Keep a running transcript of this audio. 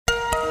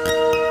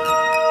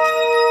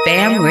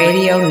BAM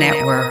Radio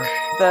Network.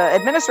 The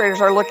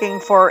administrators are looking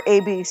for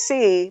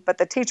ABC, but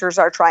the teachers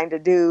are trying to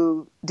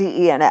do D,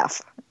 E, and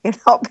F,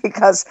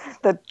 because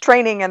the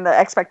training and the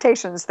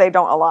expectations, they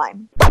don't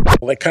align.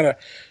 They kind of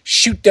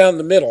shoot down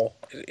the middle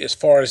as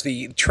far as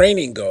the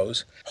training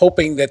goes,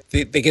 hoping that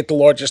they get the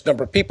largest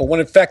number of people, when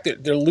in fact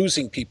they're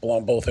losing people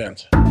on both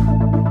ends.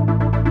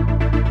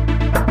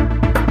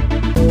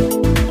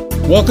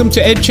 Welcome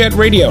to EdChat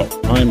Radio.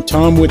 I'm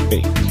Tom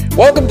Whitby.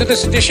 Welcome to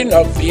this edition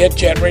of the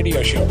EdChat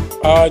Radio Show.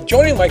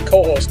 Joining my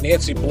co-host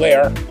Nancy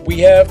Blair, we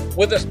have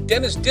with us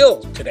Dennis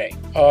Dill today.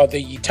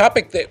 The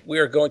topic that we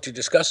are going to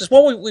discuss is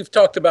one we've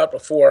talked about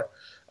before,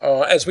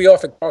 as we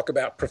often talk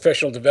about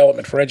professional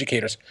development for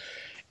educators.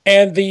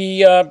 And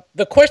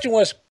the question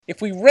was,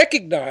 if we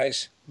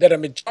recognize that a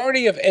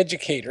majority of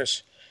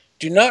educators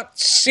do not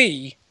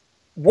see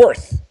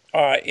worth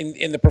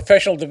in the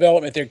professional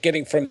development they're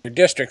getting from their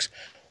districts,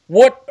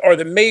 what are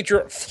the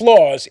major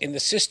flaws in the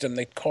system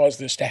that cause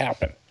this to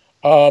happen?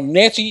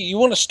 Nancy, you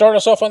want to start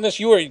us off on this?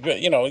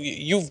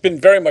 You've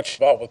been very much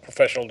involved with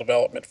professional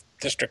development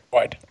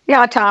district-wide.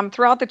 Yeah, Tom,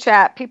 throughout the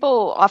chat,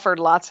 people offered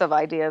lots of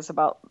ideas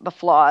about the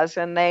flaws,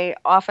 and they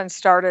often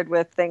started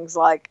with things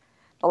like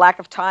the lack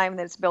of time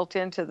that's built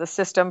into the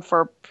system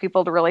for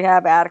people to really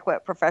have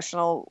adequate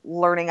professional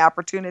learning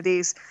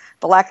opportunities,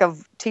 the lack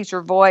of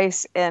teacher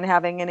voice and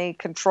having any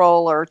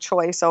control or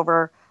choice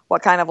over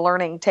what kind of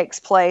learning takes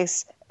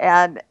place.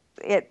 And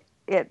it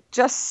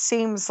just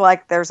seems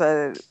like there's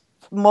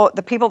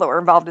the people that were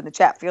involved in the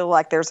chat feel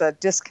like there's a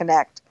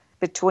disconnect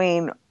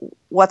between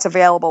what's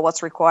available,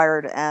 what's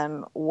required,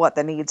 and what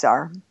the needs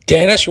are.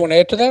 Dennis, you want to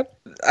add to that?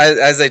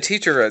 As a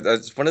teacher,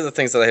 one of the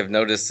things that I have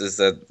noticed is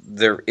that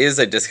there is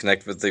a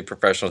disconnect with the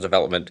professional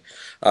development.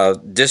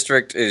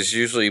 District is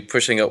usually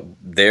pushing up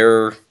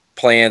their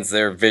plans,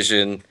 their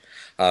vision.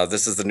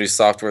 This is the new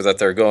software that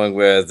they're going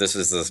with. This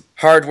is the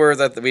hardware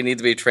that we need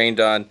to be trained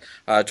on,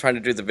 trying to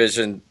do the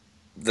vision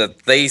that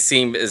they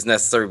seem is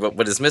necessary. But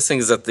what is missing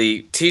is that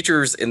the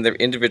teachers in their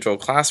individual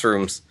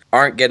classrooms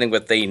aren't getting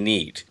what they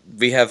need.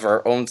 We have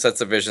our own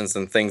sets of visions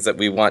and things that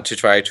we want to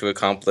try to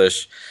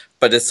accomplish,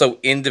 but it's so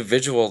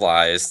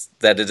individualized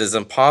that it is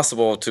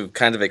impossible to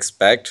kind of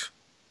expect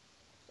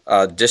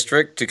a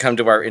district to come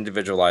to our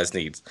individualized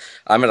needs.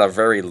 I'm in a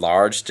very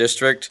large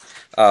district,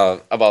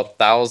 about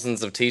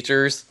thousands of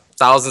teachers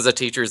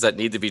that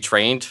need to be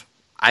trained.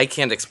 I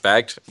can't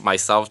expect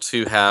myself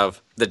to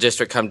have the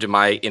district come to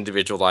my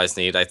individualized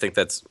need. I think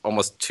that's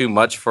almost too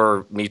much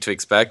for me to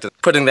expect.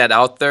 Putting that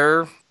out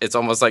there, it's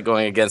almost like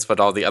going against what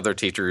all the other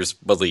teachers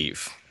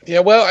believe. Yeah,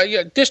 well,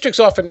 districts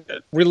often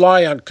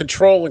rely on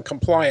control and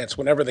compliance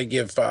whenever they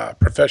give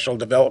professional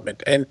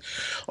development. And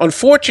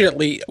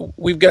unfortunately,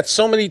 we've got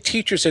so many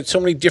teachers at so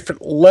many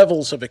different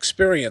levels of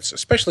experience,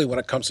 especially when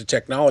it comes to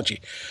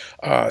technology.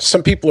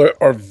 Some people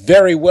are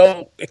very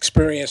well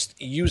experienced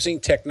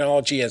using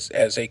technology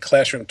as a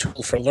classroom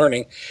tool for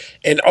learning,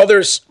 and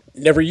others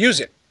never use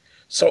it.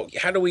 So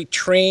how do we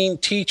train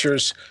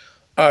teachers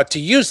to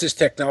use this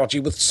technology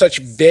with such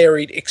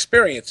varied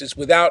experiences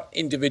without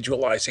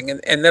individualizing?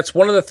 And that's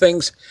one of the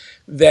things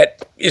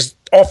that is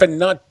often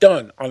not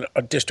done on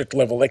a district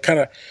level. They kind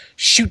of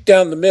shoot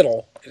down the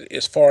middle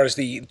as far as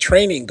the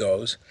training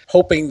goes,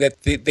 hoping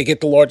that they get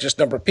the largest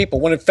number of people,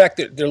 when in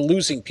fact they're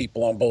losing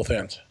people on both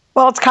ends.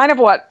 Well, it's kind of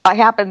what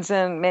happens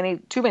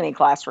in too many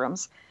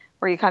classrooms,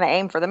 where you kind of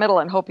aim for the middle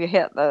and hope you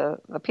hit the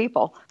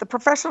people. The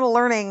professional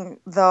learning,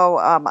 though,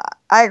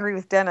 I agree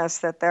with Dennis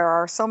that there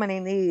are so many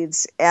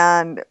needs,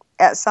 and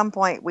at some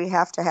point we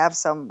have to have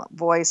some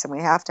voice and we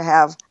have to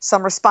have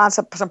some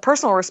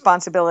personal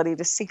responsibility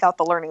to seek out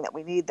the learning that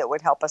we need that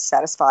would help us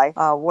satisfy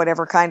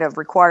whatever kind of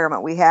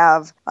requirement we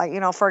have.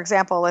 For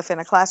example, if in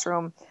a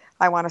classroom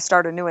I want to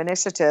start a new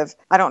initiative,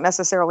 I don't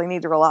necessarily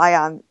need to rely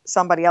on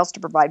somebody else to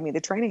provide me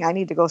the training. I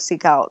need to go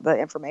seek out the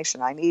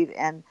information I need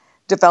and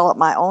develop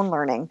my own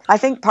learning. I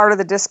think part of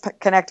the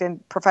disconnect in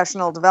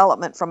professional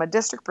development from a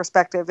district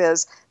perspective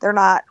is they're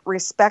not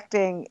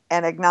respecting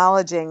and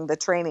acknowledging the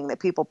training that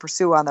people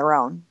pursue on their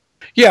own.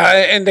 Yeah,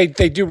 and they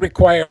do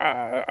require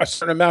a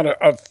certain amount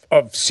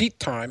of seat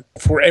time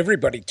for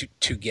everybody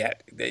to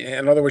get.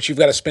 In other words, you've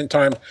got to spend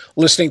time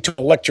listening to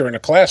a lecture in a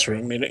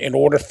classroom in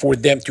order for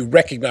them to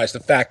recognize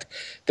the fact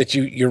that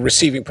you're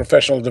receiving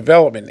professional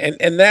development.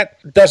 And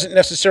that doesn't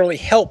necessarily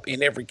help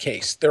in every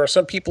case. There are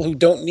some people who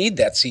don't need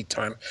that seat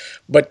time,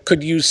 but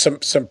could use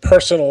some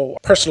personal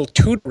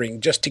tutoring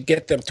just to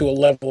get them to a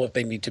level that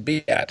they need to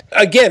be at.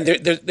 Again,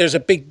 there's a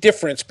big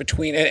difference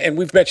between, and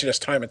we've mentioned this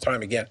time and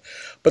time again,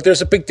 but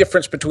there's a big difference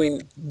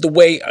between the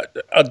way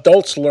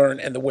adults learn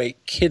and the way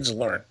kids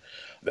learn.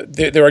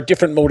 There are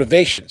different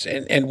motivations,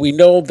 and we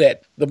know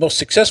that the most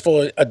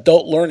successful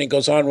adult learning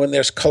goes on when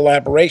there's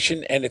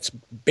collaboration, and it's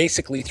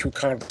basically through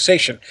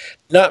conversation,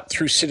 not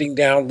through sitting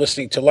down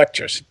listening to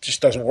lectures. It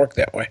just doesn't work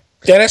that way.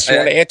 Dennis, you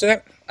want to add to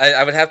that?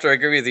 I would have to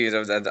agree with you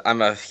that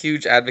I'm a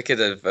huge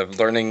advocate of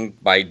learning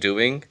by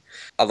doing.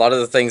 A lot of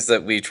the things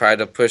that we try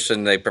to push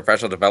in a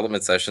professional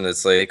development session,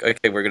 it's like,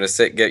 okay, we're going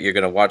to you're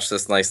going to watch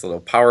this nice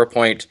little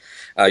PowerPoint.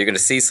 You're going to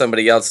see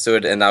somebody else do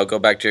it, and now go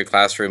back to your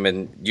classroom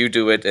and you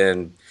do it,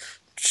 and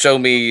show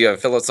me,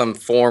 fill out some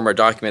form or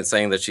document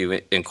saying that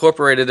you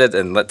incorporated it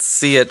and let's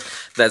see it.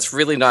 That's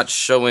really not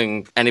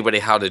showing anybody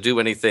how to do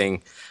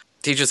anything.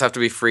 Teachers have to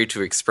be free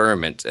to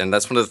experiment. And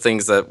that's one of the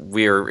things that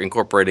we're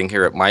incorporating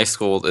here at my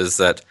school is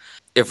that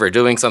if we're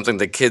doing something,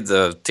 the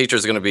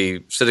teachers are going to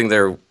be sitting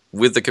there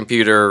with the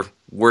computer,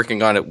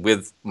 working on it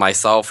with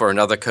myself or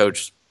another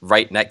coach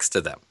right next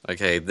to them.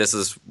 Okay,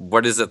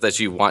 what is it that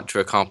you want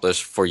to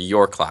accomplish for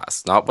your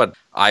class? Not what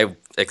I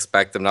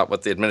expect them, not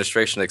what the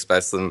administration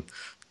expects them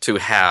to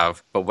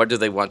have, but what do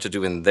they want to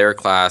do in their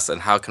class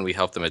and how can we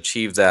help them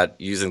achieve that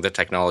using the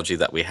technology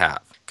that we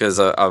have? Because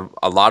a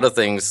lot of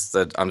things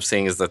that I'm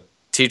seeing is that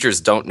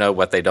teachers don't know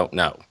what they don't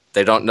know.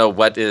 They don't know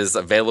what is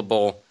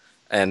available,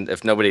 and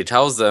if nobody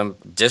tells them,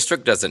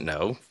 district doesn't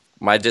know.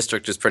 My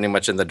district is pretty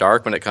much in the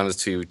dark when it comes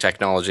to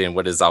technology and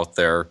what is out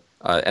there.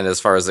 And as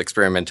far as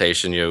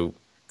experimentation,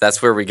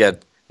 that's where we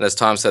get, and as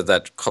Tom said,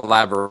 that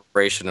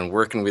collaboration and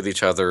working with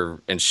each other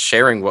and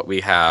sharing what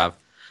we have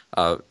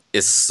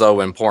is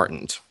so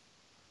important.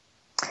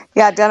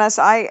 Yeah, Dennis,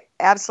 I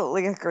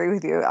absolutely agree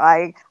with you.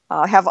 I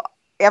have,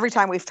 every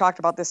time we've talked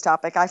about this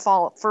topic, I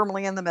fall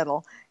firmly in the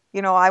middle.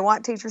 I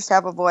want teachers to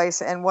have a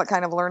voice in what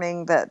kind of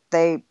learning that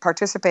they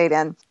participate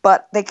in,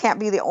 but they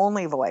can't be the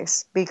only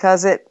voice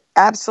because it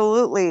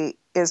absolutely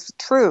is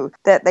true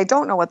that they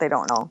don't know what they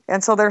don't know.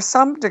 And so there's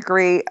some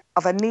degree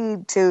of a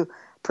need to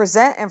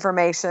present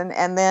information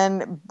and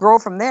then grow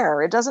from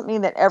there. It doesn't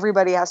mean that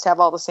everybody has to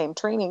have all the same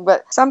training,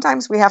 but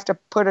sometimes we have to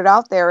put it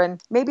out there.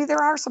 And maybe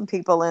there are some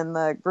people in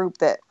the group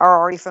that are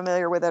already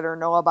familiar with it or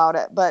know about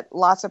it, but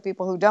lots of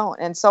people who don't.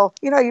 And so,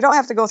 you don't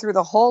have to go through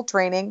the whole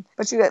training,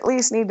 but you at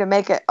least need to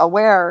make it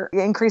aware,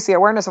 increase the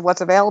awareness of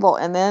what's available,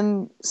 and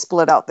then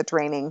split out the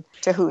training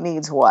to who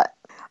needs what.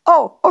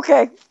 Oh,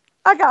 okay.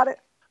 I got it.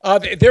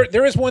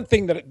 There is one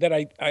thing that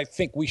I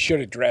think we should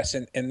address,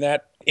 and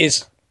that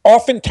is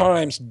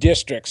oftentimes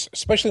districts,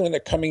 especially when they're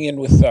coming in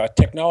with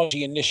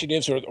technology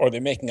initiatives or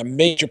they're making a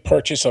major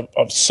purchase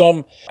of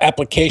some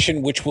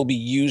application which will be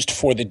used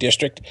for the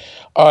district,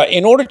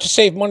 in order to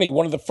save money,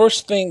 one of the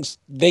first things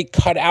they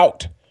cut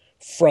out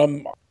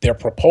from their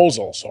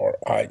proposals or,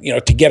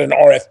 to get an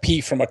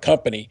RFP from a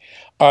company,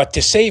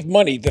 to save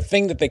money, the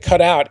thing that they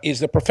cut out is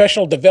the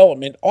professional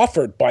development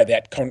offered by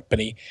that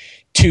company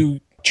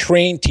to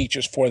train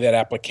teachers for that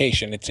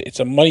application.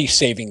 It's a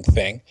money-saving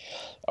thing.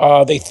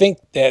 They think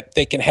that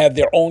they can have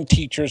their own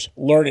teachers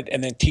learn it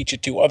and then teach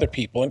it to other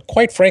people. And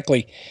quite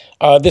frankly,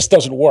 this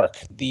doesn't work.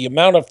 The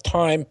amount of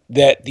time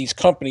that these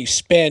companies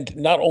spend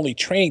not only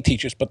training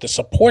teachers, but the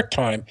support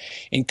time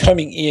in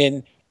coming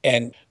in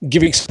and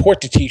giving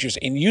support to teachers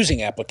in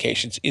using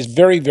applications is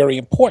very, very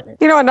important.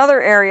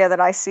 Another area that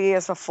I see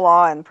as a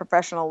flaw in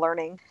professional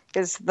learning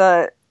is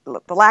the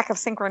lack of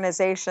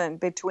synchronization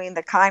between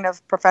the kind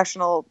of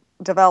professional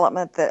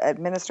development that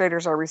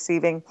administrators are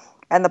receiving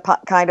and the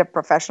kind of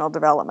professional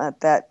development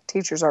that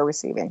teachers are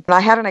receiving. And I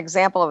had an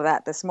example of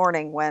that this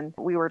morning when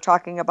we were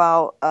talking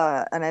about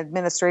an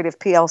administrative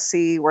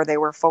PLC where they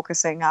were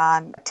focusing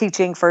on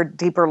teaching for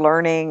deeper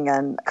learning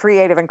and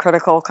creative and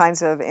critical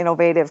kinds of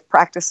innovative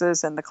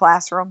practices in the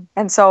classroom.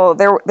 And so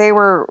they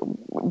were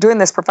doing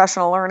this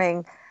professional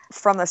learning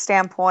from the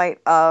standpoint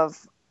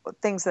of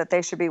things that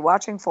they should be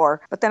watching for.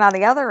 But then on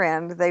the other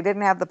end, they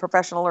didn't have the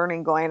professional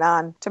learning going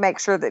on to make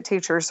sure that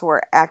teachers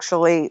were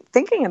actually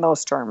thinking in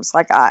those terms,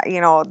 like,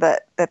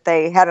 that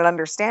they had an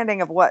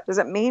understanding of what does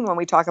it mean when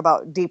we talk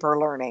about deeper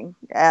learning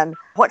and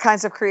what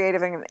kinds of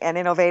creative and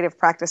innovative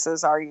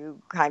practices are you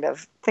kind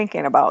of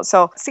thinking about.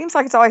 So it seems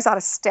like it's always out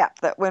of step,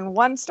 that when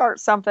one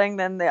starts something,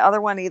 then the other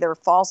one either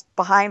falls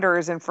behind or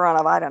is in front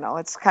of. I don't know.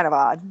 It's kind of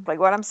odd. Like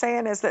what I'm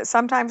saying is that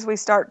sometimes we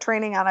start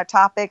training on a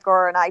topic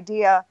or an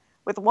idea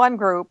with one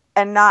group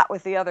and not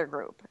with the other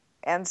group.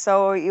 And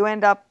so you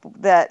end up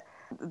that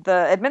the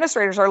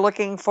administrators are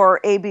looking for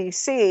A, B,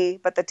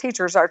 C, but the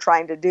teachers are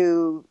trying to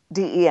do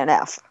D, E, and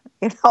F,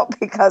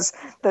 because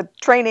the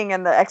training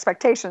and the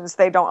expectations,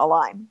 they don't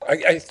align.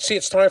 I see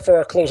it's time for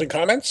our closing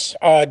comments.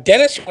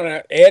 Dennis, you want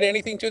to add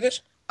anything to this?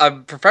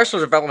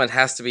 Professional development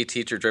has to be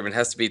teacher-driven,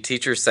 has to be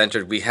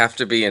teacher-centered. We have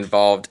to be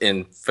involved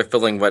in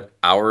fulfilling what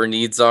our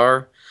needs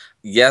are.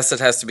 Yes, it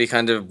has to be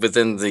kind of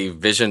within the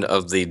vision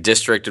of the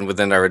district and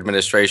within our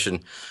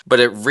administration, but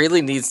it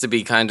really needs to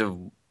be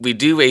we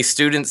do a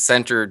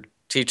student-centered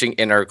teaching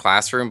in our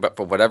classroom, but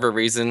for whatever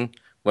reason,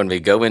 when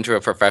we go into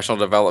a professional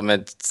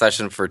development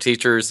session for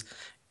teachers,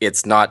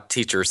 it's not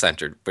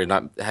teacher-centered. We're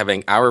not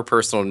having our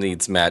personal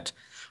needs met.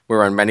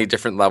 We're on many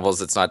different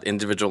levels. It's not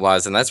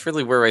individualized, and that's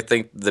really where I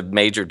think the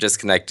major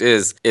disconnect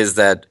is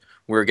that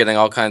we're getting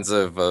all kinds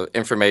of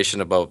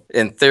information about,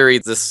 in theory,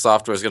 this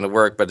software is going to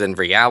work, but in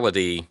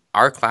reality,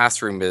 our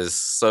classroom is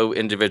so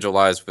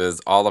individualized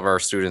with all of our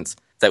students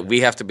that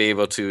we have to be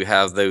able to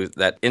have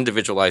that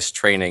individualized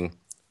training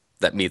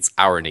that meets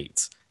our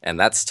needs. And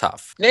that's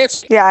tough.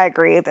 Nancy? Yeah, I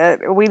agree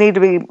that we need to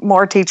be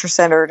more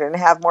teacher-centered and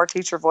have more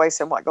teacher voice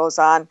in what goes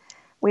on.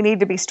 We need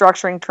to be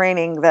structuring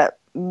training that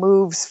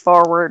moves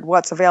forward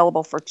what's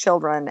available for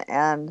children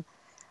and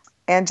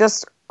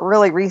just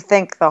really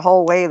rethink the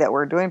whole way that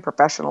we're doing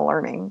professional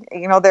learning.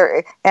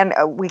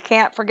 We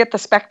can't forget the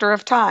specter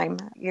of time.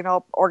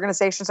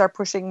 Organizations are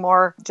pushing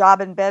more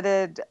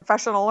job-embedded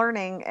professional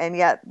learning, and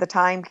yet the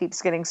time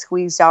keeps getting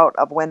squeezed out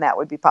of when that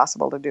would be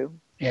possible to do.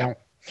 Yeah.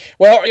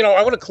 Well,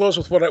 I want to close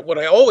with what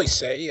I always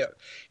say.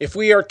 If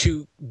we are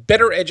to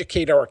better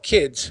educate our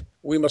kids,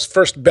 we must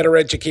first better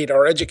educate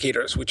our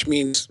educators, which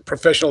means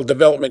professional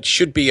development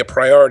should be a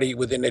priority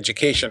within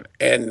education.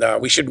 And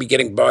we shouldn't be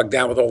getting bogged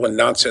down with all the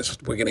nonsense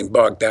we're getting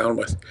bogged down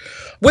with.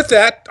 With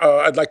that,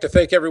 I'd like to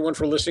thank everyone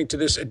for listening to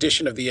this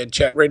edition of the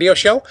EdChat radio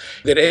show.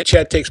 That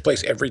EdChat takes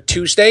place every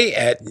Tuesday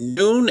at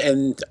noon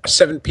and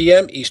 7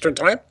 p.m. Eastern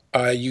Time.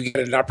 You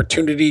get an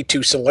opportunity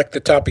to select the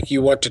topic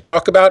you want to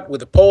talk about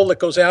with a poll that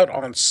goes out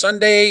on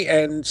Sunday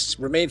and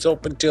remains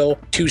open till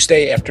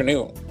Tuesday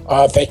afternoon.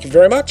 Thank you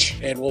very much,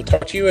 and we'll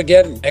talk to you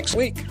again next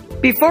week.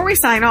 Before we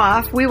sign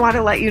off, we want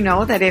to let you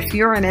know that if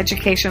you're an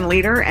education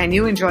leader and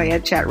you enjoy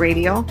EdChat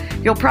Radio,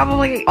 you'll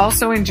probably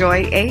also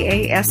enjoy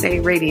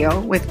AASA Radio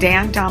with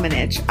Dan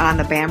Domenech on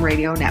the BAM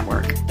Radio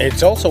Network.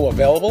 It's also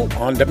available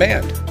on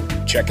demand.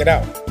 Check it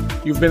out.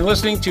 You've been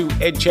listening to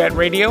EdChat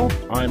Radio.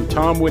 I'm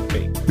Tom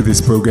Whitby.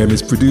 This program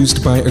is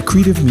produced by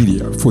Accretive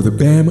Media for the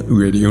BAM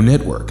Radio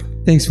Network.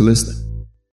 Thanks for listening.